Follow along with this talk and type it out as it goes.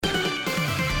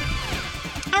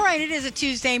right, it is a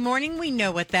Tuesday morning. We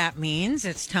know what that means.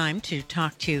 It's time to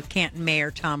talk to Canton Mayor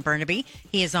Tom Burnaby.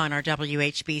 He is on our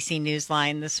WHBC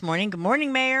Newsline this morning. Good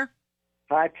morning, Mayor.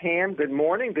 Hi, Pam. Good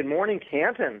morning. Good morning,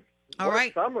 Canton. All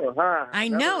right. Summer, huh? I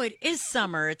know it is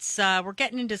summer. It's we're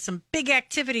getting into some big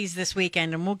activities this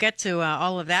weekend, and we'll get to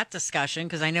all of that discussion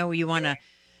because I know you want to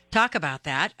talk about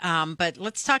that. But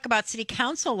let's talk about City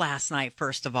Council last night,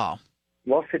 first of all.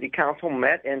 Well, City Council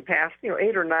met and passed,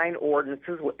 8 or 9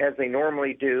 ordinances, as they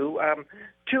normally do.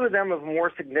 2 of them of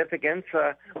more significance.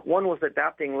 One was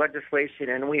adopting legislation,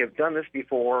 and we have done this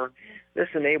before. This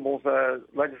enables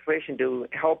legislation to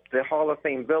help the Hall of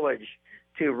Fame Village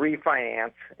to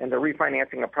refinance, and they're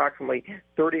refinancing approximately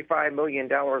 $35 million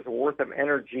worth of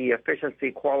energy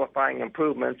efficiency qualifying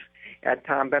improvements at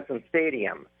Tom Benson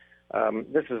Stadium.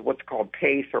 This is what's called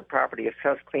PACE, or Property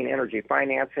Assessed Clean Energy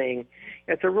Financing.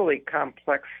 It's a really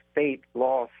complex state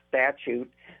law statute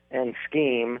and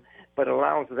scheme, but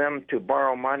allows them to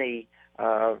borrow money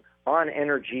on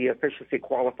energy efficiency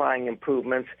qualifying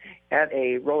improvements at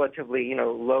a relatively,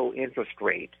 low interest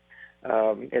rate.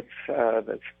 The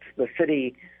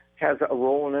city has a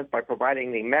role in it by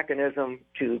providing the mechanism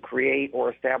to create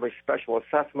or establish special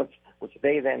assessments, which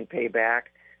they then pay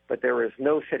back. But there is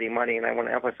no city money, and I want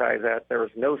to emphasize that there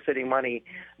is no city money,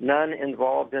 none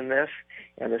involved in this,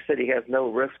 and the city has no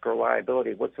risk or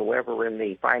liability whatsoever in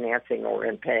the financing or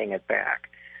in paying it back.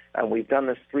 We've done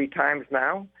this 3 times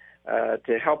now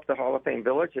to help the Hall of Fame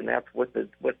Village, and that's with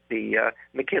the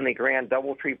McKinley Grand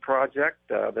Doubletree Project,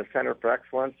 the Center for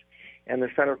Excellence, and the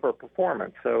Center for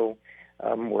Performance. So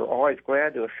we're always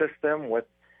glad to assist them with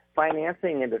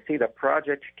financing and to see the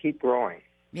project keep growing.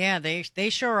 Yeah, they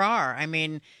sure are. I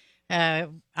mean,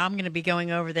 I'm going to be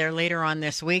going over there later on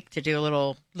this week to do a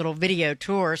little video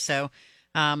tour. So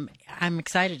I'm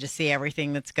excited to see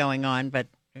everything that's going on, but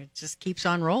it just keeps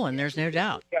on rolling. There's no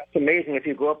doubt. Yeah, it's amazing. If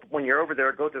you go up, when you're over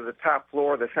there, go to the top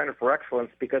floor of the Center for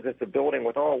Excellence, because it's a building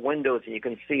with all windows and you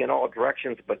can see in all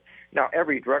directions. But now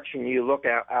every direction you look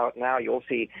out now, you'll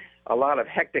see a lot of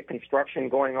hectic construction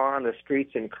going on. The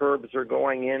streets and curbs are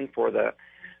going in for the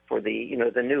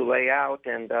new layout,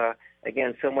 and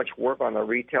again, so much work on the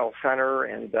retail center,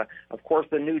 and of course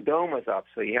the new dome is up,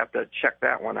 so you have to check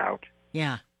that one out.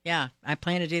 Yeah, I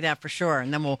plan to do that for sure,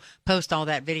 and then we'll post all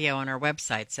that video on our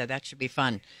website, so that should be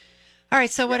fun. All right,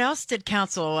 so what else did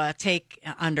council take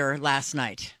under last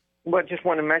night? Well, just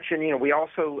want to mention, we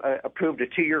also approved a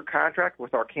 2-year contract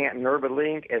with our Canton Urban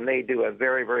League, and they do a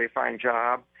very, very fine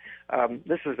job.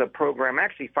 This is a program,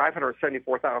 actually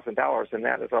 $574,000, and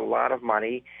that is a lot of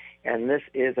money. And this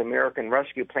is American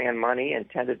Rescue Plan money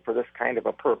intended for this kind of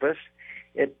a purpose.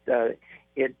 It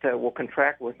will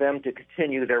contract with them to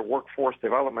continue their workforce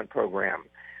development program.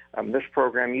 This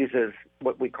program uses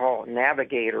what we call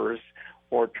navigators,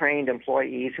 or trained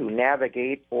employees who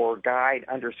navigate or guide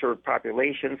underserved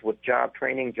populations with job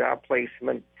training, job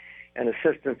placement, and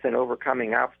assistance in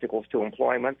overcoming obstacles to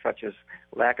employment, such as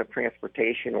lack of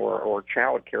transportation or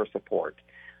child care support.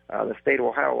 The state of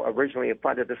Ohio originally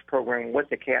funded this program with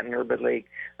the Canton Urban League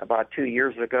about 2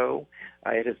 years ago.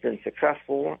 It has been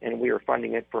successful, and we are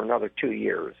funding it for another 2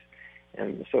 years.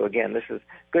 And so, again, this is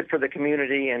good for the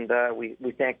community, and we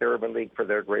thank the Urban League for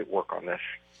their great work on this.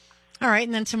 All right,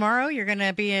 and then tomorrow you're going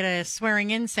to be at a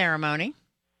swearing-in ceremony.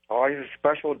 Always a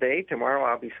special day. Tomorrow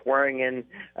I'll be swearing in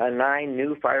 9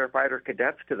 new firefighter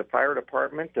cadets to the fire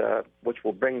department, which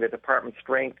will bring the department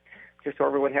strength. Just so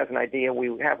everyone has an idea,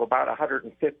 we have about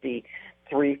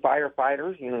 153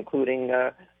 firefighters, including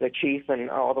the chief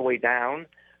and all the way down.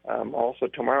 Also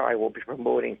tomorrow I will be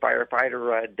promoting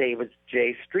firefighter David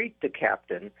J. Street to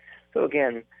captain. So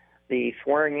again, the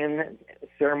swearing-in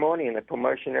ceremony and the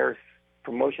promotion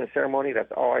ceremony,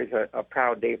 that's always a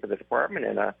proud day for the department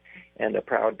and a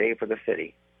proud day for the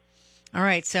city. All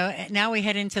right, so now we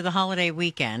head into the holiday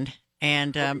weekend,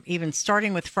 and even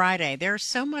starting with Friday, there's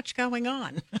so much going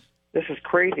on. This is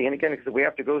crazy, and again, because we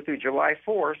have to go through July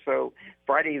 4th, so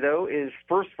Friday, though, is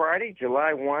First Friday,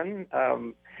 July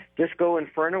 1, Disco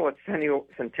Inferno at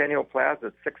Centennial Plaza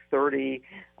at 6:30.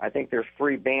 I think there's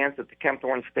 3 bands at the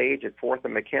Kempthorne stage at 4th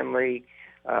and McKinley.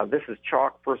 This is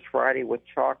Chalk First Friday with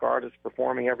Chalk artists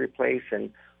performing every place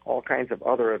and all kinds of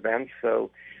other events.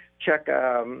 So check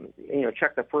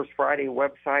the First Friday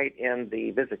website and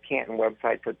the Visit Canton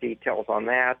website for details on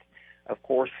that. Of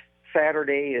course,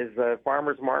 Saturday is the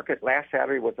farmers market. Last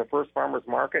Saturday was the first farmers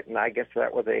market, and I guess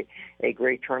that was a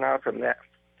great turnout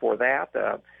for that.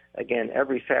 Again,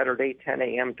 every Saturday, 10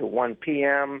 a.m. to 1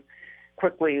 p.m.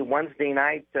 Quickly, Wednesday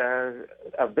night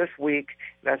of this week,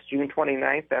 that's June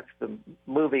 29th, that's the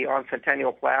movie on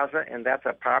Centennial Plaza, and that's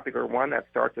a popular one that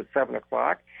starts at 7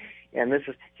 o'clock. And this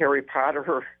is Harry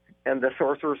Potter and the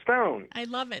Sorcerer's Stone. I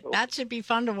love it. That should be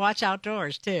fun to watch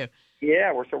outdoors, too.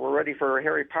 Yeah, we're ready for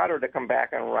Harry Potter to come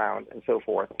back around and so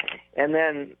forth. And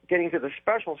then getting to the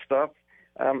special stuff,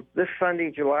 this Sunday,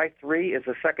 July 3, is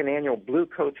the second annual Blue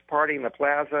Coats Party in the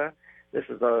Plaza. This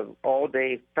is an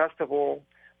all-day festival,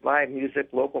 live music,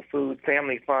 local food,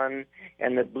 family fun.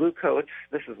 And the Blue Coats,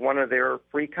 this is one of their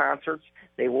free concerts.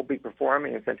 They will be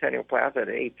performing in Centennial Plaza at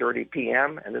 8:30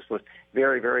 p.m., and this was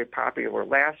very, very popular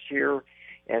last year.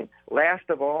 And last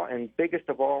of all, and biggest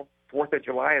of all, 4th of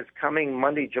July is coming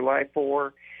Monday, July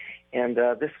 4, and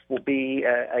this will be,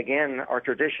 again, our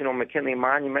traditional McKinley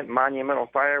Monument, monumental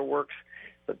fireworks.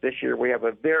 But this year we have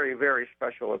a very, very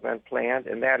special event planned,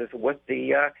 and that is with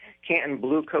the Canton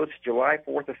Blue Coats July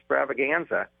 4th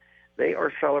extravaganza. They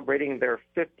are celebrating their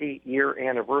 50-year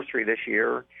anniversary this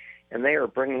year, and they are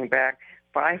bringing back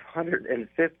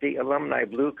 550 alumni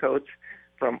Blue Coats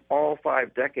from all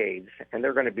 5 decades, and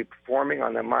they're going to be performing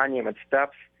on the monument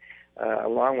steps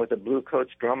along with the Blue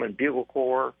Coats Drum and Bugle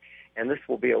Corps. And this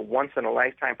will be a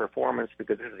once-in-a-lifetime performance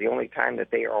because this is the only time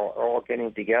that they are all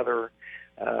getting together.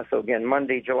 So again,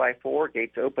 Monday, July 4,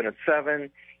 gates open at 7.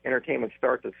 Entertainment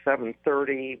starts at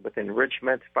 7:30 with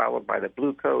enrichment, followed by the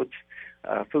Blue Coats,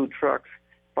 food trucks,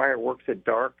 fireworks at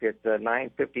dark at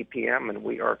 9:50 p.m. And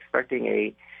we are expecting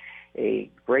a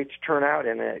great turnout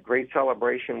and a great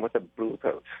celebration with the Blue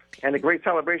Coats. And a great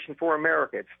celebration for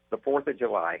America. It's the 4th of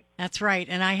July. That's right.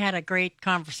 And I had a great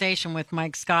conversation with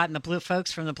Mike Scott and the Blue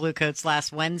folks from the Blue Coats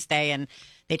last Wednesday, and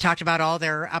they talked about all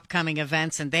their upcoming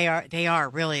events, and they are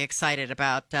really excited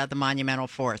about the Monumental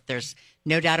 4th. There's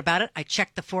no doubt about it. I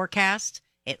checked the forecast.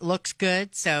 It looks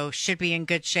good, so should be in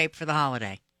good shape for the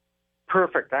holiday.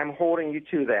 Perfect. I'm holding you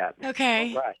to that.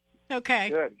 Okay. All right. Okay.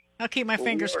 Good. I'll keep my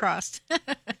fingers crossed.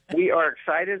 We are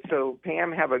excited. So,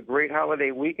 Pam, have a great holiday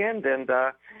weekend, and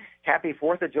happy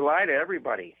 4th of July to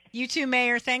everybody. You too,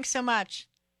 Mayor. Thanks so much.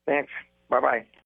 Thanks. Bye-bye.